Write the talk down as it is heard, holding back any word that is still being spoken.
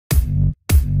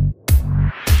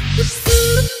Yo,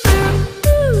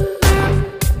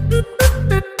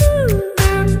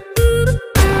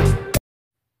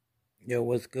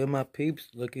 what's good, my peeps?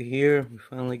 Looky here, we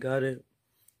finally got it,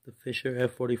 the Fisher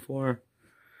F44.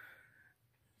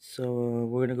 So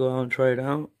we're gonna go out and try it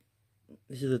out.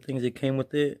 These are the things that came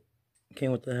with it. It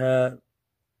came with the hat,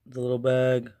 the little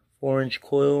bag, 4-inch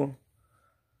coil,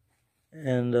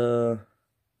 and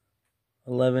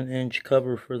 11-inch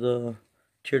cover for the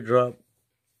teardrop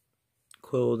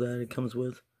coil that it comes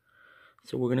with.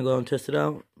 So we're gonna go out and test it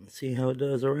out and see how it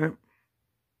does. All right,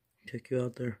 check you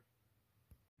out there.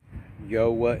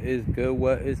 Yo, what is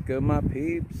good, my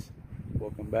peeps?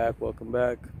 Welcome back. Well,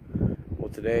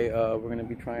 today we're gonna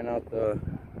be trying out the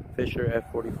Fisher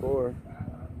F44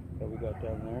 that we got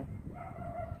down there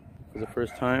for the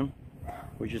first time.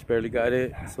 We just barely got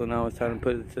it, so now it's time to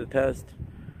put it to the test.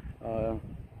 We're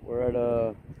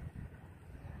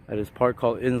at this park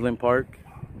called Inland Park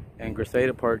and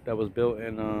Grisada Park that was built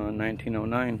in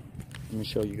 1909. Let me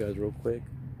show you guys real quick.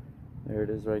 There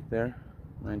it is right there,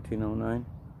 1909.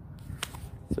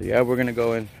 So yeah, we're gonna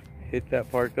go and hit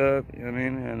that park up, you know what I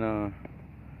mean, and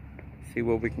see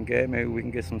what we can get. Maybe we can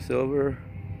get some silver,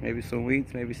 maybe some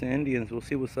wheats, maybe some Indians. We'll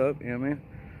see what's up, you know what I mean.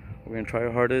 We're gonna try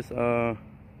our hardest. So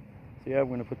yeah,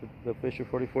 we're gonna put the Fisher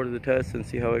 44 to the test and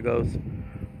see how it goes.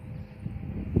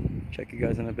 Check you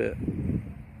guys in a bit.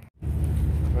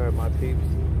 All right, my peeps.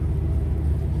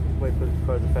 Wait for the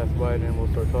cars to pass by and then we'll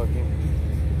start talking.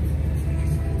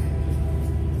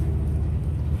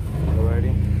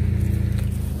 Alrighty.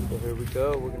 So here we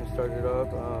go. We're gonna start it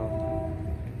up.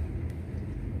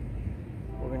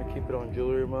 We're gonna keep it on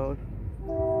jewelry mode.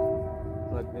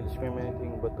 I'm not gonna scream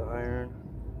anything but the iron.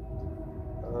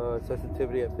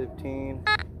 Sensitivity at 15.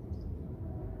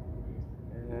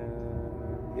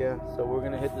 And yeah, so we're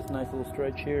gonna hit this nice little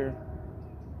stretch here.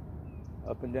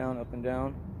 Up and down, up and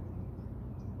down.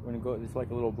 We're gonna go. It's like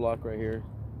a little block right here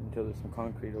until there's some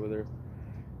concrete over there.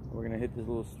 We're gonna hit this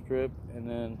little strip, and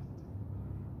then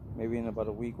maybe in about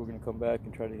a week we're gonna come back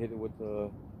and try to hit it with the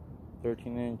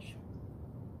 13-inch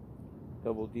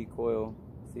double D coil.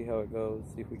 See how it goes.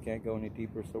 See if we can't go any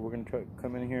deeper. So we're gonna try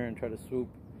come in here and try to swoop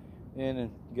in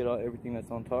and get all everything that's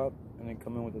on top, and then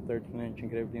come in with the 13-inch and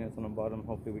get everything that's on the bottom.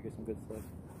 Hopefully we get some good stuff.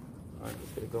 All right,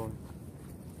 let's get it going.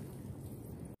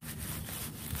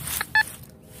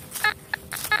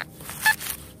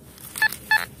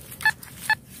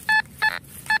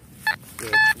 Yeah,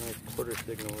 nice quarter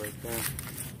signal right there.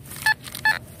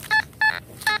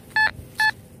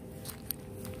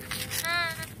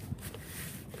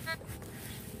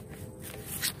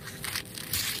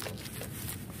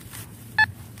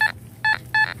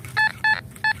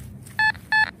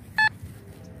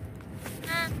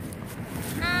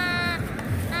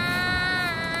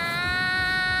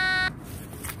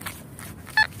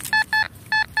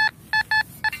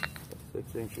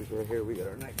 6 inches right here. We got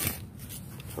our next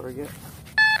target.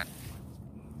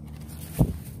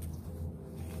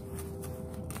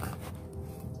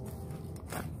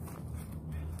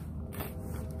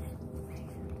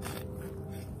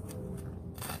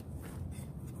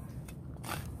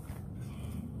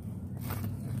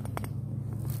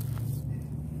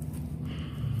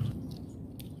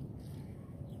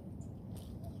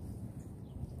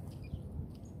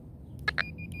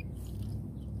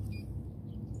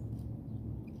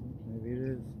 Maybe it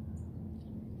is.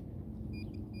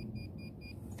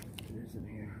 It isn't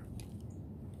here.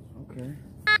 Okay.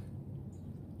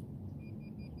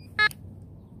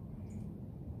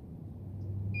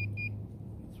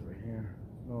 It's right here.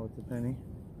 Oh, it's a penny.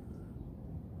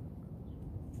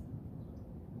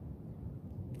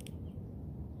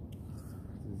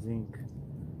 It's a zinc.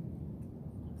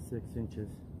 6 inches.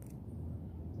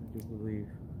 I do believe.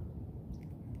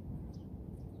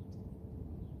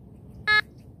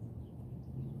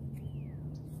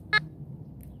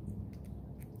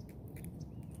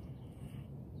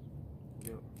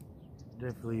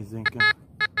 Definitely zinking.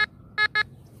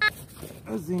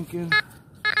 A zinking.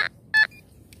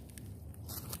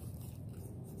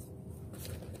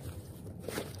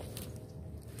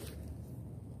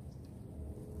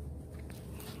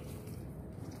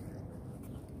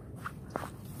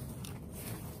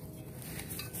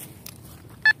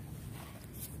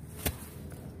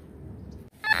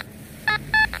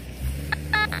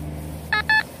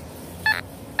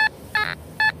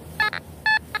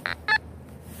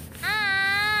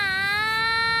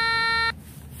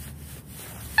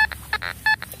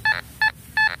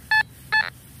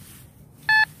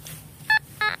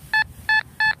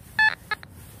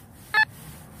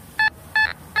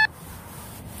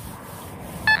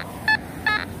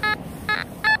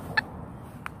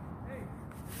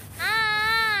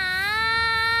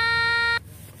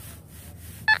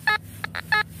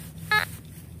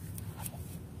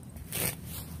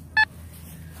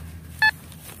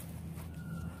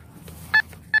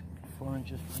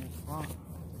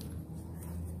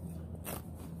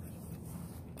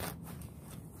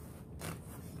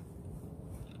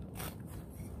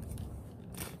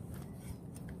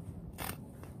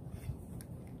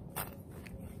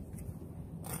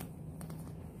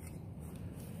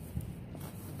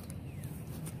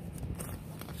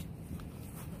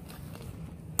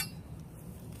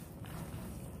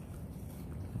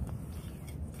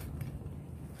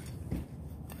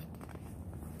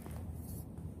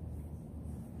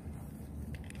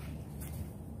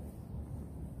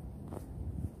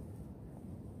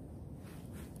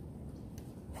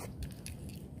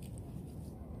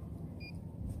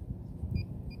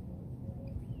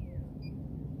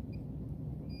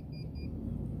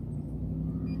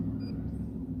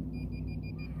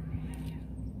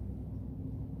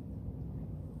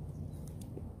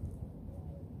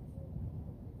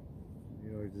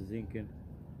 There's a zinc-in.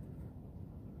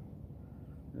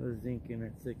 Another zinc-in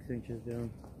at 6 inches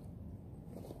down.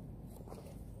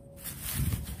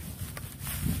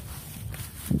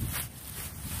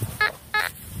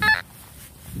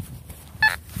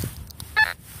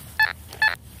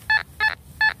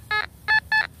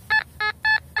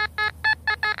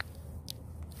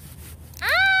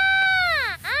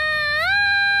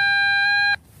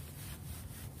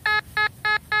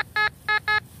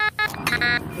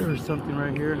 There's something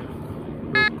right here.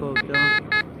 Real close down.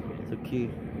 It's a key.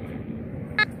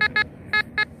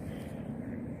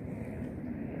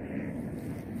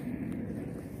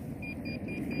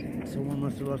 Someone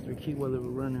must have lost their key while they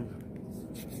were running.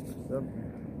 So,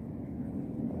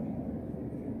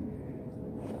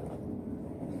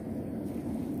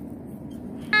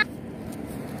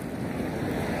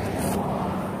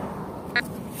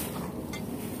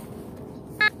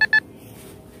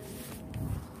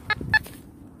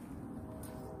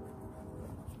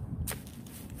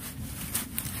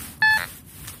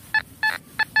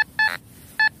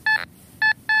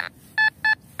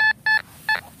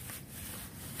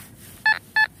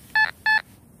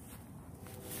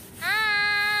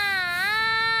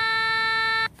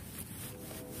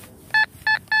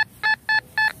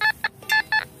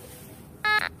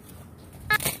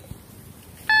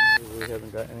 we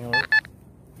haven't got any luck.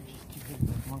 We just keep hitting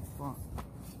this one spot.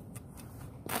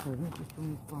 I think just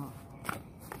one spot.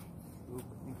 Oop,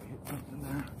 I think I hit something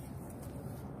there.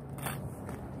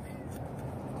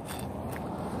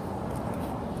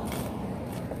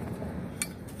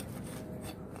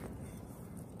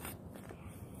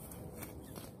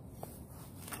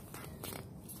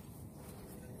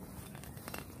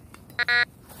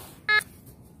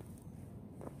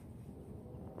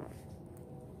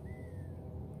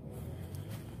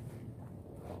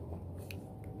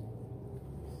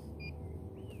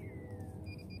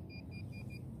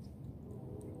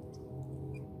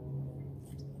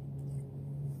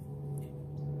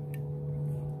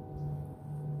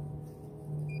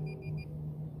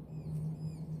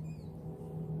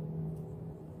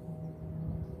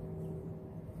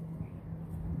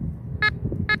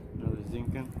 Another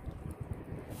zinc-in.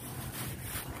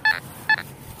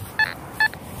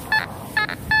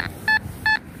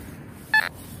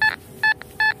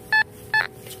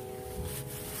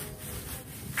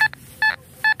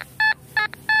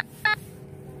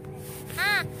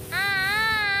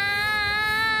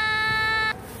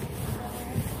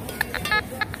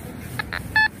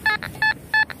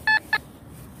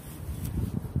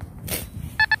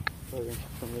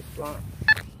 From this spot.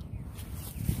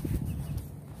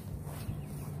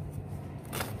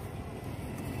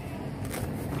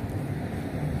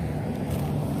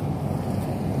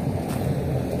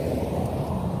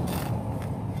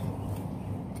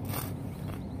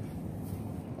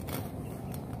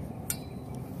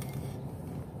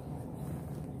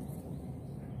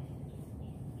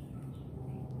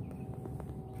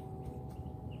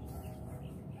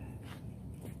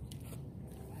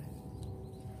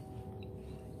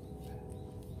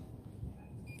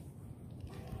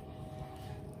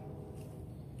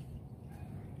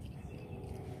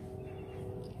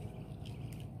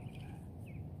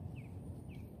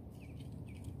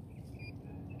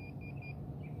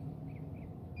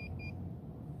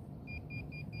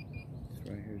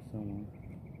 Right here somewhere.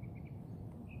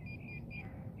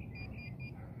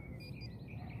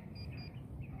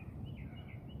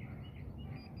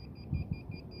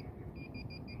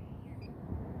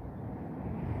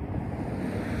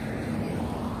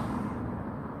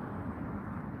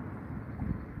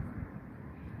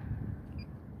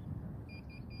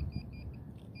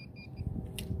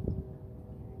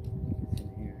 It's in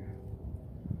here.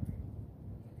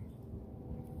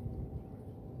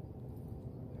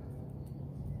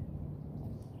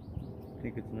 I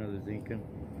think it's another zinc-in.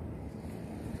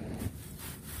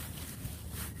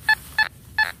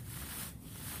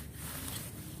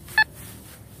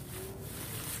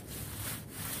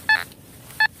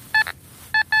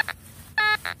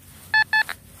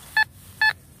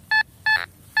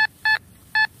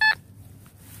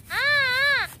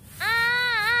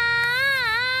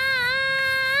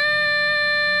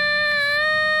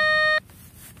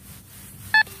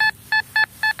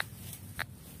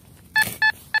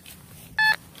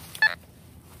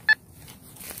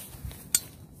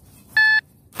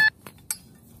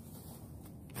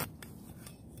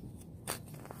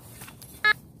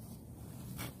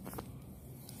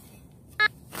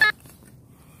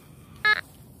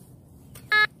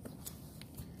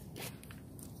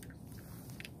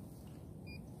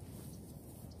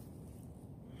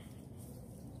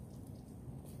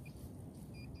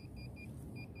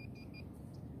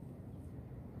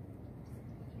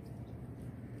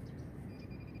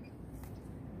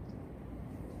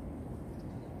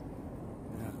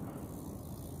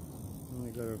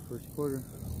 We got our first quarter.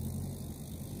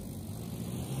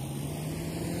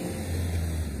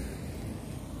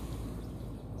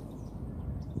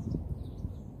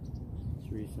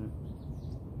 It's recent.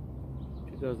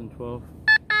 2012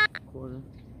 quarter.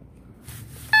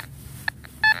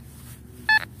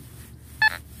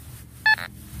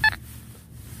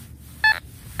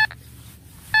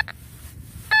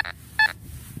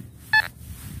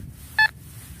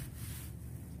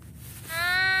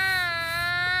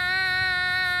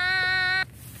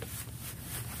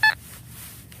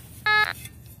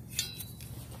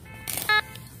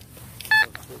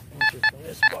 In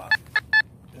this spot.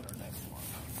 In our next one.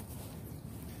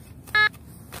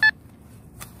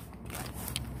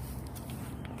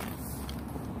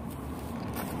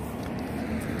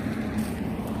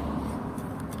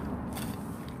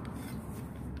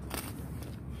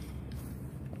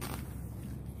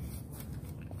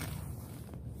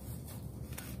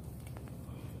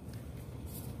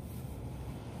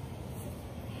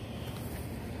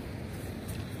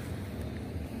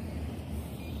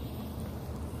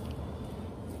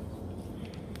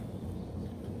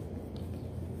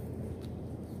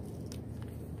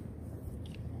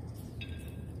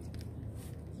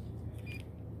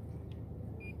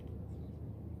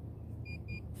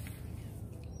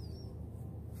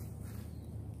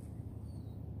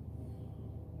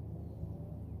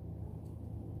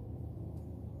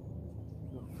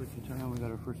 Freaking time, we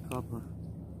got our first copper.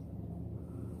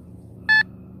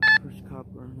 First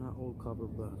copper, not old copper,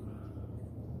 but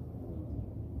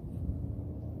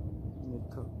mid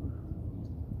copper.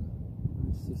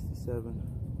 67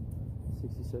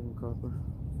 copper.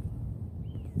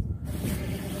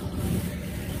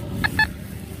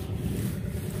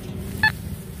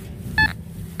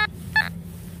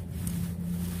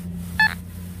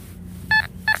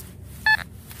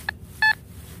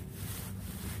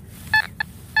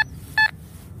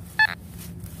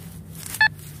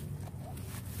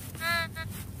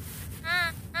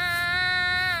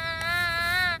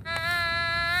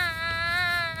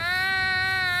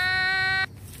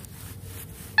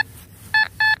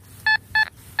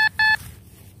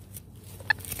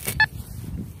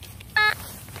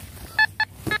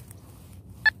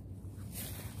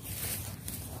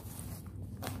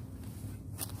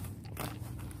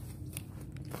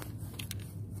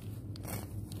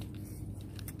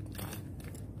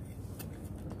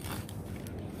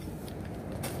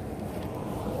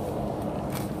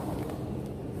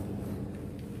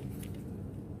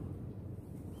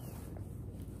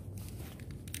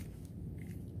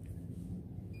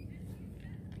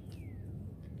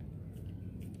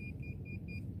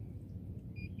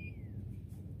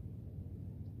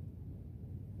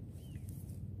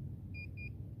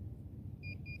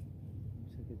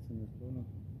 It's in this photo.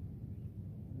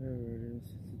 There it is.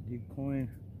 It's a deep coin.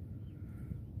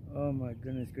 Oh my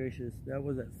goodness gracious. That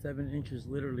was at 7 inches,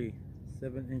 literally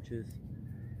 7 inches.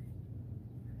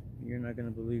 You're not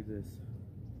gonna believe this.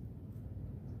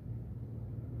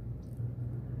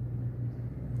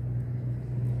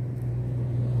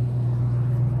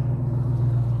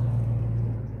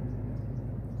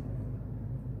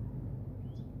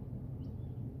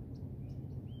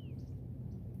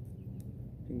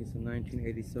 I think it's a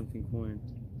 1980 something coin,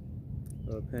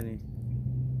 or a penny.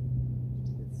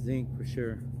 It's zinc for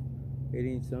sure.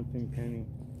 80 something penny.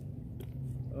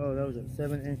 Oh, that was at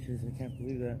 7 inches. I can't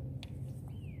believe that.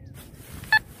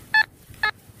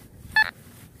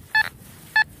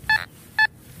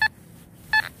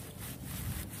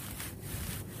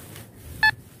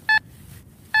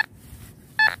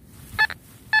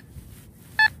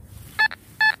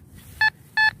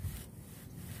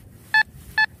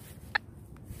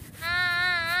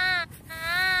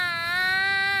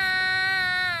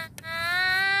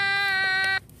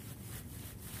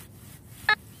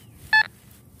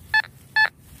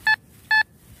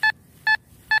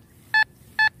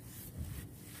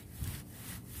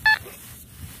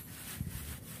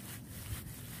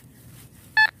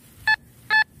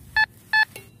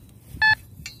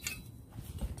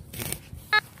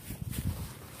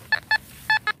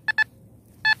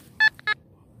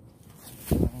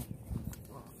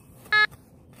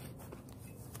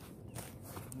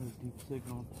 Deep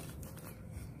signal.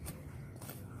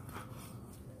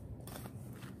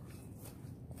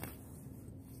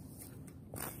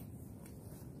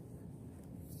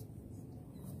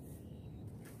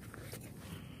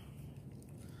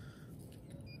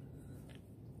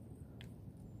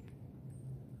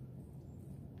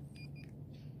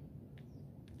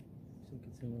 I think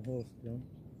it's in the hole still.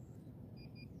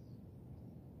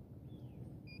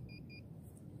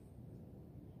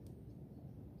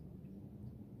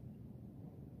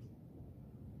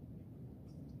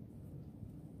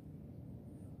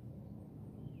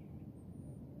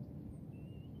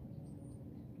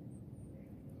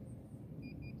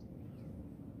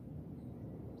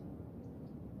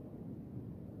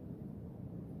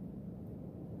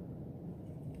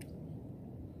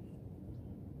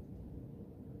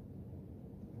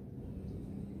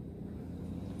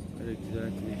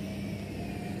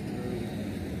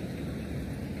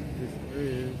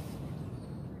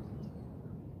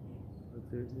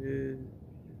 there is,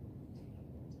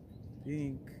 I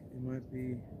think it might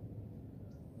be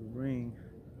a ring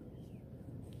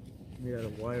made out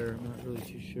of wire. I'm not really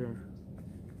too sure.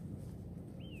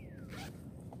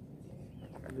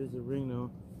 It is a ring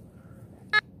though.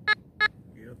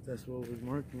 Yep, that's what was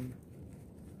marking.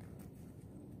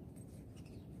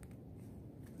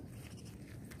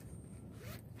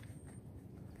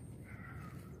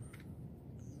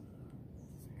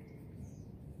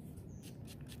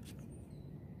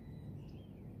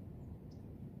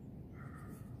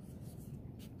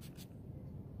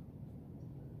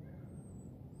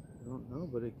 I don't know,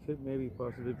 but it could maybe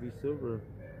possibly be silver.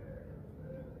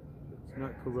 It's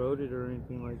not corroded or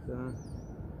anything like that.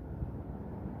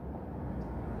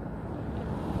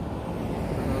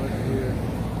 I know it's weird.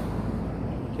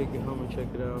 I'll take it home and check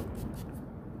it out.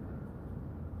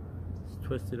 It's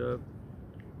twisted up.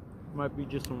 Might be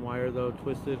just some wire though,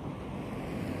 twisted.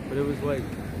 But it was like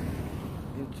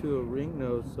into a ring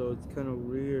though, so it's kind of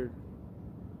weird.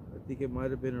 I think it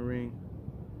might have been a ring.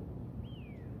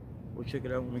 We'll check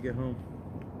it out when we get home.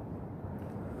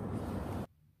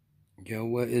 Yo,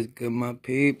 what is good, my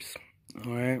peeps?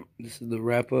 Alright, this is the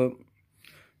wrap up.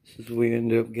 This is what we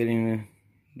ended up getting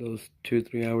those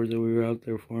 2-3 hours that we were out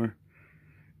there for.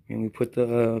 And we put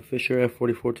the Fisher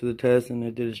F44 to the test and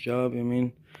it did its job. I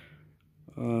mean,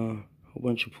 a whole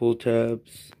bunch of pull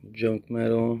tabs, junk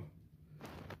metal,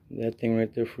 that thing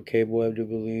right there for cable, I do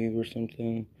believe, or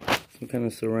something. Some kind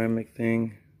of ceramic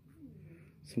thing.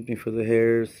 Something for the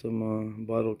hairs, some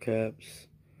bottle caps,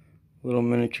 little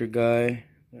miniature guy,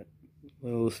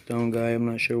 little stone guy. I'm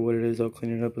not sure what it is. I'll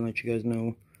clean it up and let you guys know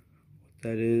what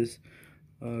that is.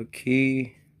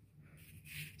 Key,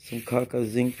 some caca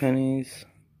zinc pennies,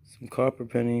 some copper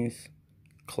pennies,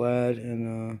 clad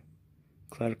and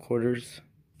clad quarters,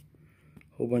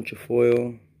 whole bunch of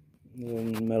foil,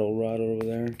 little metal rod over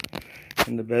there,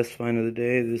 and the best find of the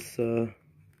day, this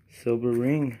silver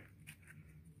ring.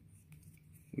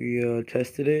 We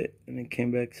tested it and it came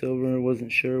back silver. I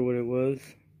wasn't sure what it was,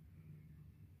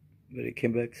 but it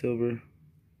came back silver.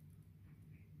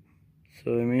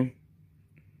 So I mean,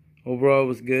 overall it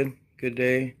was good. Good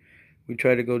day. We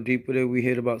tried to go deep with it. We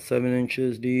hit about 7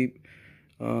 inches deep.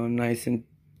 Nice and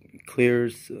clear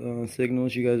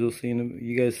signals. You guys will see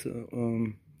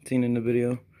seen in the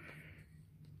video.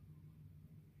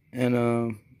 And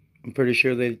I'm pretty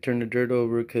sure they turned the dirt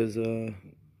over because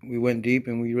we went deep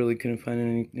and we really couldn't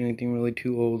find anything really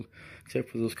too old except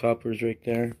for those coppers right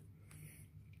there.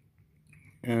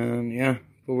 And yeah,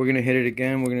 but we're gonna hit it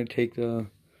again. We're gonna take the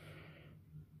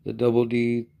double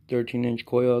D 13-inch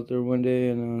coil out there one day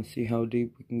and see how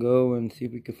deep we can go and see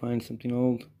if we can find something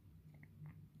old.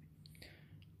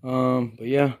 But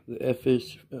yeah, the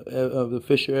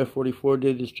Fisher F44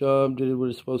 did its job, did what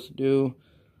it's supposed to do.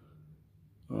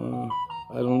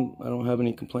 I don't have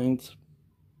any complaints.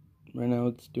 Right now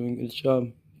it's doing its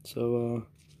job. So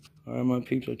alright, my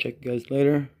peeps, I'll check you guys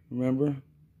later. Remember,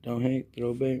 don't hate,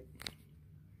 throw bait.